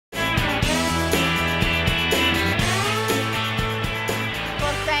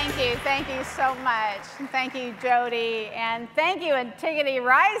so much. Thank you, Jody, and thank you, Antigone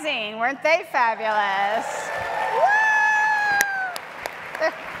Rising. Weren't they fabulous?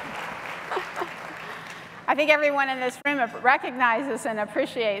 I think everyone in this room recognizes and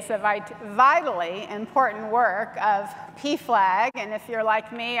appreciates the vitally important work of PFLAG, and if you're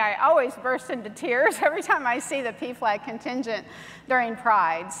like me, I always burst into tears every time I see the PFLAG contingent during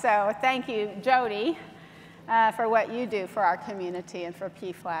Pride. So thank you, Jody, for what you do for our community and for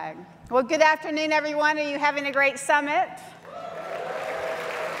PFLAG. Well, good afternoon, everyone. Are you having a great summit?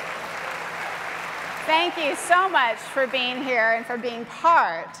 Thank you so much for being here and for being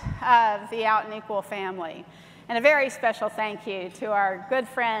part of the Out and Equal family. And a very special thank you to our good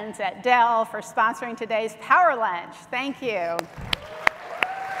friends at Dell for sponsoring today's Power Lunch. Thank you.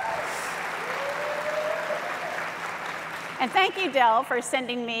 And thank you, Dell, for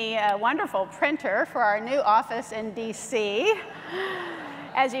sending me a wonderful printer for our new office in DC.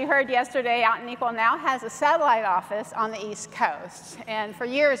 As you heard yesterday, Out and Equal now has a satellite office on the East Coast. And for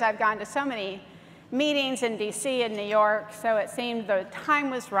years, I've gone to so many meetings in DC and New York, so it seemed the time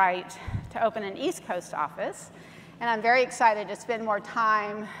was right to open an East Coast office. And I'm very excited to spend more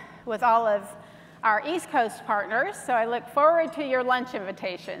time with all of our East Coast partners, so I look forward to your lunch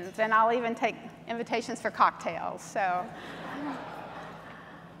invitations, and I'll even take invitations for cocktails. So,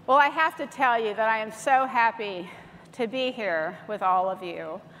 well, I have to tell you that I am so happy to be here with all of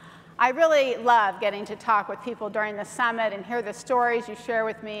you. I really love getting to talk with people during the summit and hear the stories you share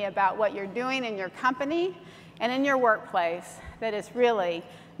with me about what you're doing in your company and in your workplace that is really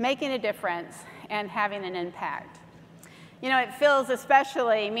making a difference and having an impact. You know, it feels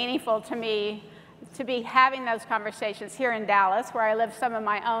especially meaningful to me to be having those conversations here in Dallas, where I live some of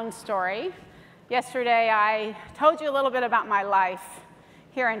my own story. Yesterday, I told you a little bit about my life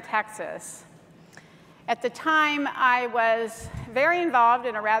here in Texas. At the time, I was very involved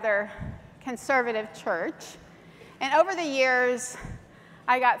in a rather conservative church. And over the years,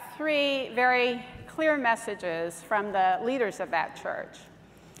 I got three very clear messages from the leaders of that church.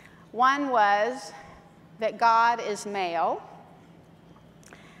 One was that God is male.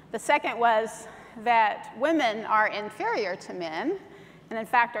 The second was that women are inferior to men, and in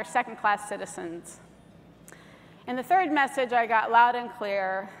fact are second-class citizens. And the third message I got loud and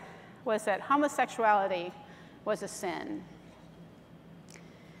clear was that homosexuality was a sin.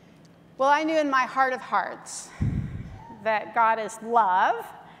 Well, I knew in my heart of hearts that God is love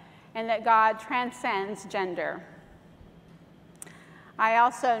and that God transcends gender. I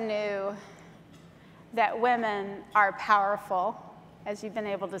also knew that women are powerful, as you've been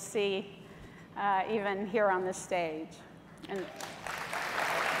able to see even here on this stage. And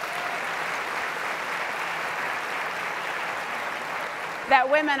that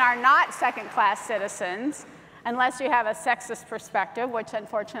women are not second-class citizens unless you have a sexist perspective, which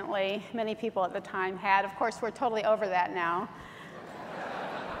unfortunately many people at the time had. Of course, we're totally over that now.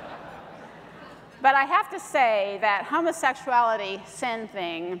 But I have to say that homosexuality sin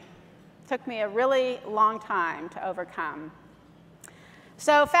thing took me a really long time to overcome.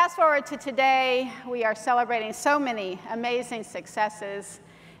 So fast forward to today, we are celebrating so many amazing successes,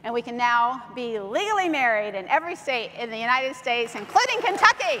 and we can now be legally married in every state in the United States, including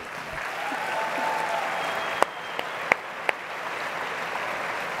Kentucky.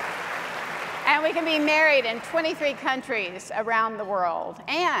 And we can be married in 23 countries around the world.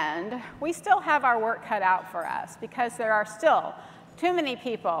 And we still have our work cut out for us, because there are still too many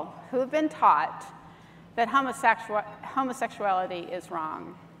people who have been taught that homosexuality is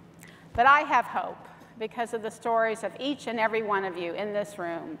wrong. But I have hope, because of the stories of each and every one of you in this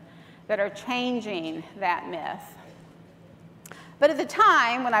room that are changing that myth. But at the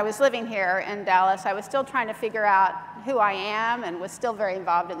time when I was living here in Dallas, I was still trying to figure out who I am and was still very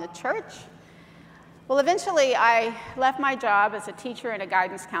involved in the church. Well, eventually I left my job as a teacher and a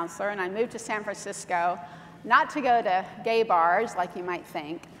guidance counselor, and I moved to San Francisco, not to go to gay bars like you might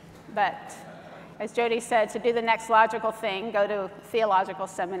think, but as Jody said, to do the next logical thing, go to theological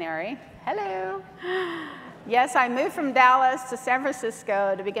seminary. Hello. Yes, I moved from Dallas to San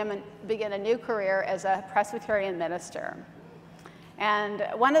Francisco to begin a new career as a Presbyterian minister. And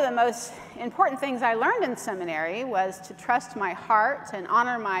one of the most important things I learned in seminary was to trust my heart and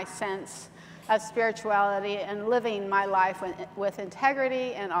honor my sense of spirituality and living my life with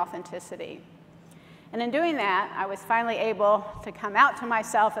integrity and authenticity. And in doing that, I was finally able to come out to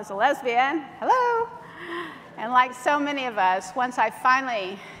myself as a lesbian. Hello. And like so many of us, once I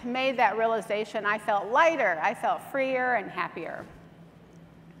finally made that realization, I felt lighter, I felt freer and happier.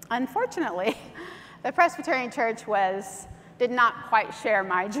 Unfortunately, the Presbyterian Church did not quite share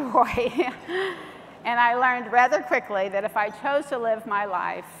my joy. And I learned rather quickly that if I chose to live my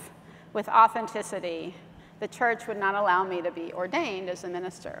life with authenticity, the church would not allow me to be ordained as a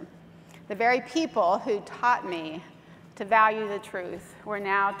minister. The very people who taught me to value the truth were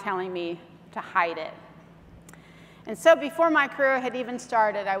now telling me to hide it. And so before my career had even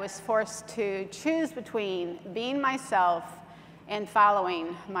started, I was forced to choose between being myself and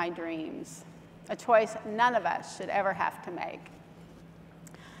following my dreams, a choice none of us should ever have to make.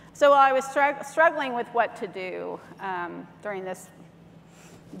 So while I was struggling with what to do during this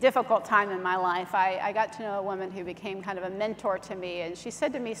difficult time in my life, I got to know a woman who became kind of a mentor to me, and she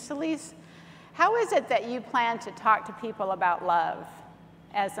said to me, "Selisse, how is it that you plan to talk to people about love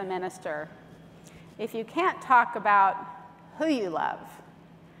as a minister if you can't talk about who you love?"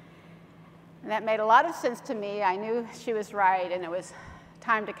 And that made a lot of sense to me. I knew she was right, and it was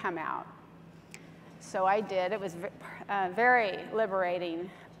time to come out. So I did. It was very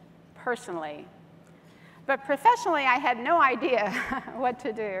liberating personally. But professionally, I had no idea what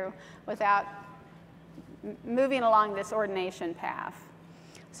to do without moving along this ordination path.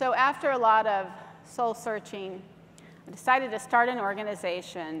 So after a lot of soul searching, I decided to start an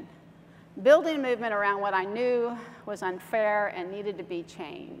organization, building a movement around what I knew was unfair and needed to be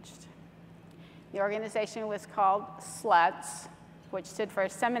changed. The organization was called SLUTS, which stood for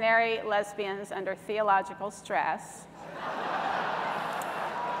Seminary Lesbians Under Theological Stress.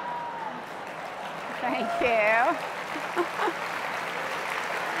 Thank you.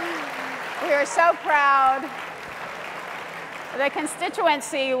 We were so proud. The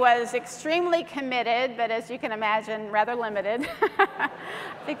constituency was extremely committed, but as you can imagine, rather limited. I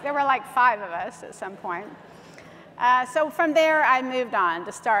think there were like 5 of us at some point. So from there, I moved on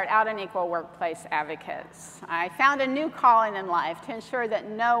to start Out and Equal Workplace Advocates. I found a new calling in life to ensure that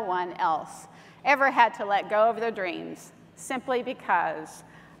no one else ever had to let go of their dreams simply because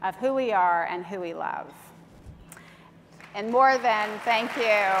of who we are and who we love. And more than, thank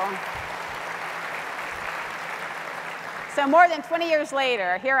you. So more than 20 years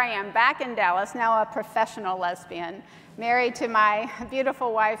later, here I am back in Dallas, now a professional lesbian, married to my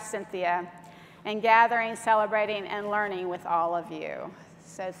beautiful wife, Cynthia, and gathering, celebrating, and learning with all of you.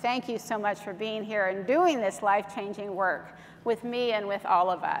 So thank you so much for being here and doing this life-changing work with me and with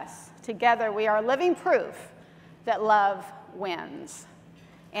all of us. Together, we are living proof that love wins.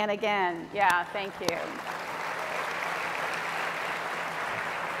 And again, yeah, thank you.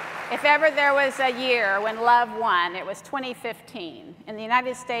 If ever there was a year when love won, it was 2015. In the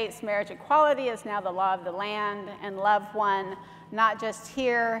United States, marriage equality is now the law of the land, and love won not just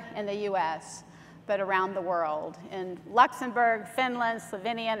here in the US, but around the world. In Luxembourg, Finland,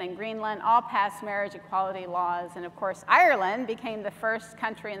 Slovenia, and Greenland all passed marriage equality laws, and of course, Ireland became the first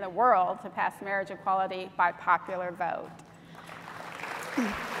country in the world to pass marriage equality by popular vote.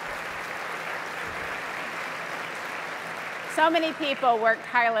 So many people worked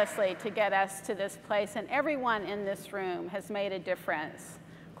tirelessly to get us to this place, and everyone in this room has made a difference.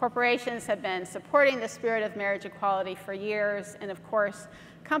 Corporations have been supporting the spirit of marriage equality for years, and of course,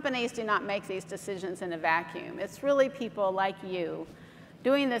 companies do not make these decisions in a vacuum. It's really people like you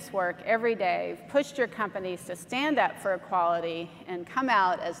doing this work every day, pushed your companies to stand up for equality and come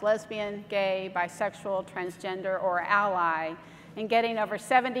out as lesbian, gay, bisexual, transgender, or ally, and getting over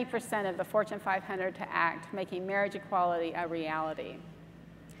 70% of the Fortune 500 to act, making marriage equality a reality.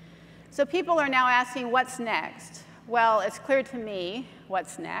 So people are now asking, what's next? Well, it's clear to me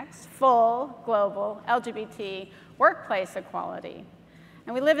what's next: full, global, LGBT workplace equality.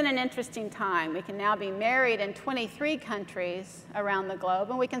 And we live in an interesting time. We can now be married in 23 countries around the globe,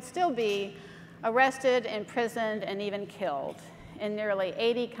 and we can still be arrested, imprisoned, and even killed in nearly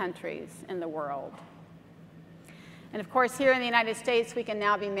 80 countries in the world. And of course, here in the United States, we can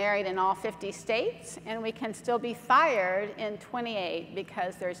now be married in all 50 states, and we can still be fired in 28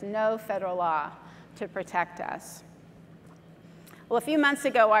 because there's no federal law to protect us. Well, a few months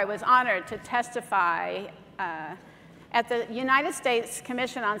ago, I was honored to testify at the United States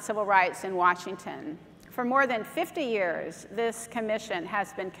Commission on Civil Rights in Washington. For more than 50 years, this commission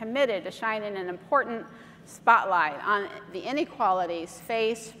has been committed to shining an important spotlight on the inequalities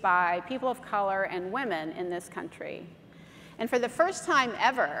faced by people of color and women in this country. And for the first time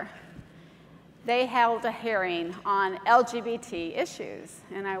ever, they held a hearing on LGBT issues.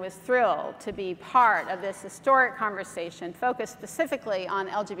 And I was thrilled to be part of this historic conversation focused specifically on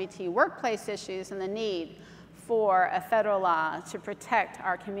LGBT workplace issues and the need for a federal law to protect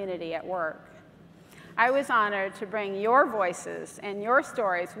our community at work. I was honored to bring your voices and your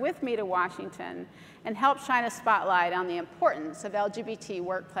stories with me to Washington and help shine a spotlight on the importance of LGBT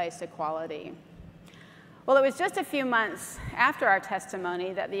workplace equality. Well, it was just a few months after our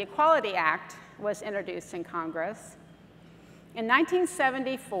testimony that the Equality Act was introduced in Congress. In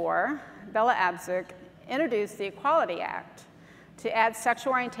 1974, Bella Abzug introduced the Equality Act to add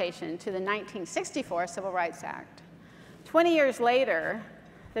sexual orientation to the 1964 Civil Rights Act. 20 years later,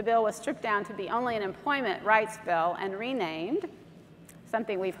 the bill was stripped down to be only an employment rights bill and renamed,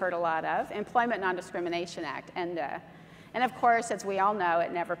 something we've heard a lot of, Employment Non-Discrimination Act, ENDA. And of course, as we all know,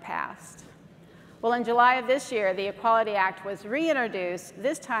 it never passed. Well, in July of this year, the Equality Act was reintroduced,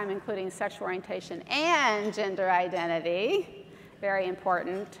 this time including sexual orientation and gender identity, very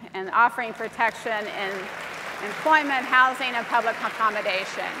important, and offering protection in employment, housing, and public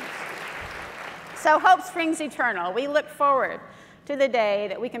accommodations. So hope springs eternal. We look forward to the day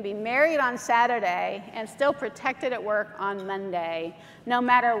that we can be married on Saturday and still protected at work on Monday, no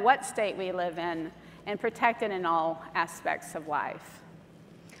matter what state we live in, and protected in all aspects of life.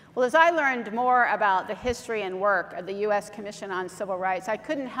 Well, as I learned more about the history and work of the U.S. Commission on Civil Rights, I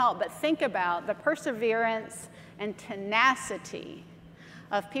couldn't help but think about the perseverance and tenacity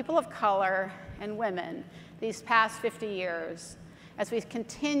of people of color and women these past 50 years as we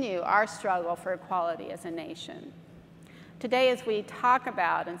continue our struggle for equality as a nation. Today, as we talk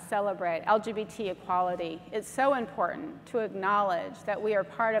about and celebrate LGBT equality, it's so important to acknowledge that we are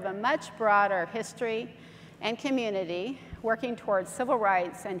part of a much broader history and community working towards civil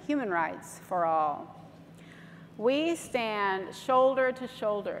rights and human rights for all. We stand shoulder to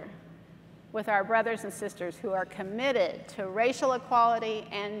shoulder with our brothers and sisters who are committed to racial equality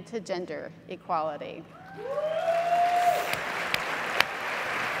and to gender equality.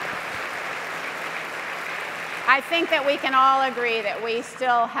 I think that we can all agree that we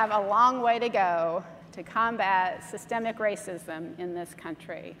still have a long way to go to combat systemic racism in this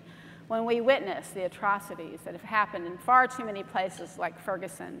country. When we witness the atrocities that have happened in far too many places like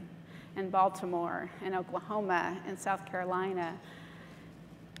Ferguson and Baltimore and Oklahoma and South Carolina,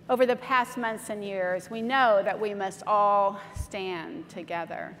 over the past months and years, we know that we must all stand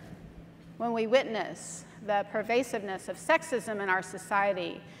together. When we witness the pervasiveness of sexism in our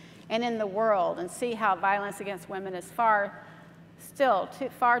society and in the world and see how violence against women is far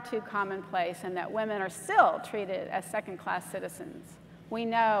too commonplace and that women are still treated as second-class citizens, we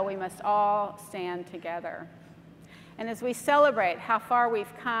know we must all stand together. And as we celebrate how far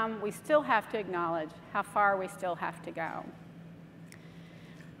we've come, we still have to acknowledge how far we still have to go.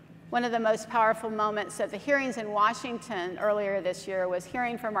 One of the most powerful moments of the hearings in Washington earlier this year was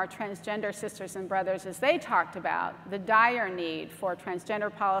hearing from our transgender sisters and brothers as they talked about the dire need for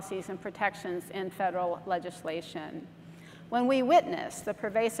transgender policies and protections in federal legislation. When we witness the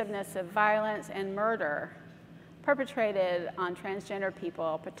pervasiveness of violence and murder perpetrated on transgender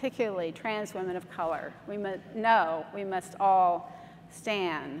people, particularly trans women of color, we know we must all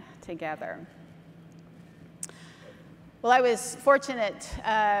stand together. Well, I was fortunate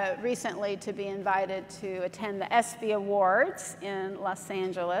recently to be invited to attend the ESPY Awards in Los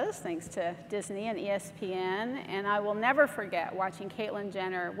Angeles, thanks to Disney and ESPN, and I will never forget watching Caitlyn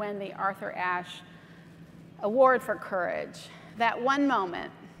Jenner win the Arthur Ashe Award for Courage. That one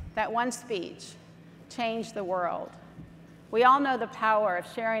moment, that one speech, changed the world. We all know the power of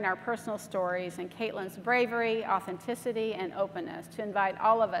sharing our personal stories and Caitlyn's bravery, authenticity, and openness to invite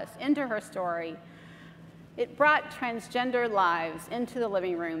all of us into her story. It brought transgender lives into the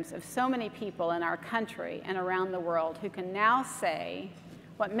living rooms of so many people in our country and around the world who can now say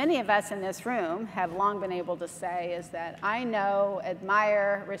what many of us in this room have long been able to say, is that I know,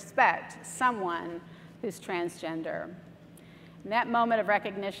 admire, respect someone who's transgender. And that moment of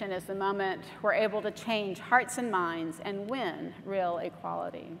recognition is the moment we're able to change hearts and minds and win real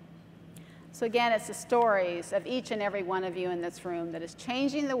equality. So again, it's the stories of each and every one of you in this room that is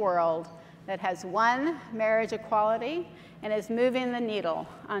changing the world, that has won marriage equality, and is moving the needle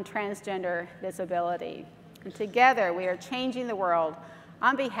on transgender visibility. And together, we are changing the world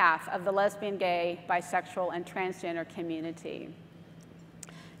on behalf of the lesbian, gay, bisexual, and transgender community.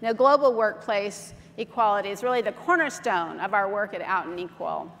 Now, global workplace equality is really the cornerstone of our work at Out and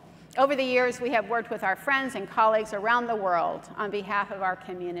Equal. Over the years, we have worked with our friends and colleagues around the world on behalf of our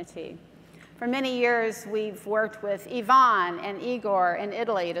community. For many years, we've worked with Yvonne and Igor in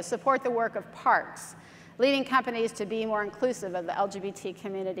Italy to support the work of Parks, leading companies to be more inclusive of the LGBT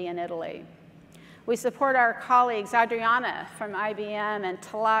community in Italy. We support our colleagues Adriana from IBM and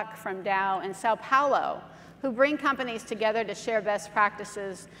Talak from Dow and Sao Paulo, who bring companies together to share best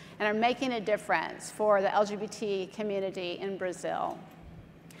practices and are making a difference for the LGBT community in Brazil.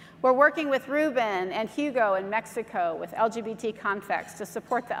 We're working with Ruben and Hugo in Mexico with LGBT Confex to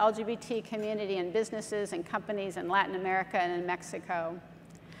support the LGBT community and businesses and companies in Latin America and in Mexico.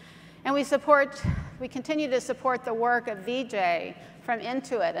 And we continue to support the work of Vijay from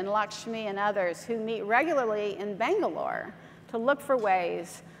Intuit and Lakshmi and others who meet regularly in Bangalore to look for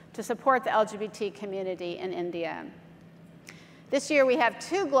ways to support the LGBT community in India. This year we have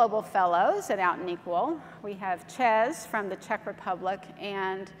 2 global fellows at Out and Equal. We have Ches from the Czech Republic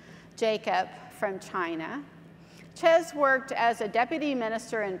and Jacob from China. Ches worked as a deputy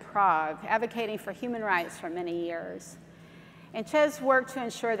minister in Prague, advocating for human rights for many years. And Ches worked to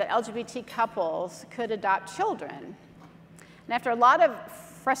ensure that LGBT couples could adopt children. And after a lot of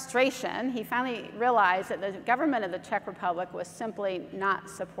frustration, he finally realized that the government of the Czech Republic was simply not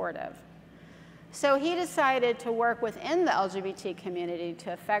supportive. So he decided to work within the LGBT community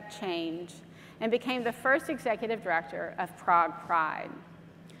to effect change and became the first executive director of Prague Pride.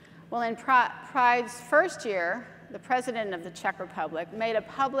 Well, in Pride's first year, the president of the Czech Republic made a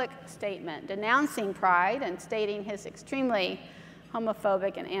public statement denouncing Pride and stating his extremely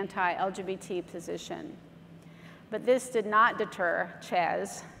homophobic and anti-LGBT position. But this did not deter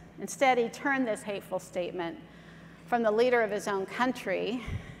Ches. Instead, he turned this hateful statement from the leader of his own country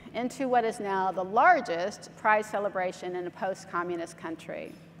into what is now the largest Pride celebration in a post-communist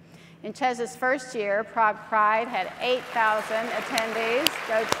country. In Ches's first year, Prague Pride had 8,000 attendees.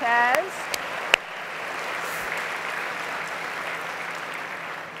 Go Ches.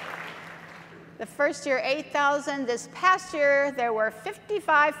 The first year, 8,000. This past year, there were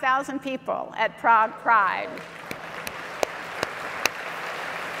 55,000 people at Prague Pride.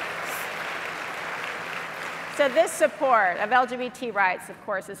 So this support of LGBT rights, of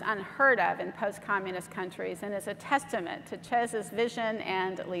course, is unheard of in post-communist countries and is a testament to Ches's vision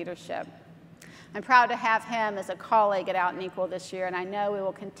and leadership. I'm proud to have him as a colleague at Out and Equal this year, and I know we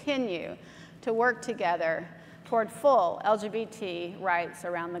will continue to work together toward full LGBT rights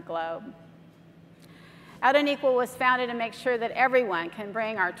around the globe. Out and Equal was founded to make sure that everyone can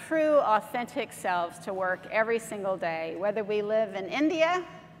bring our true, authentic selves to work every single day, whether we live in India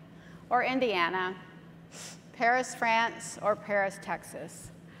or Indiana, Paris, France, or Paris,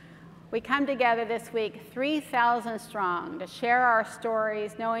 Texas. We come together this week 3,000 strong to share our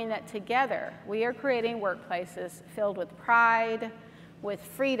stories, knowing that together we are creating workplaces filled with pride, with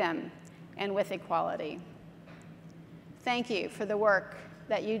freedom, and with equality. Thank you for the work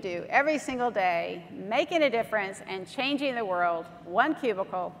that you do every single day, making a difference and changing the world one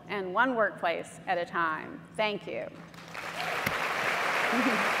cubicle and one workplace at a time. Thank you. Thank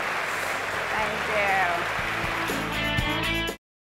you.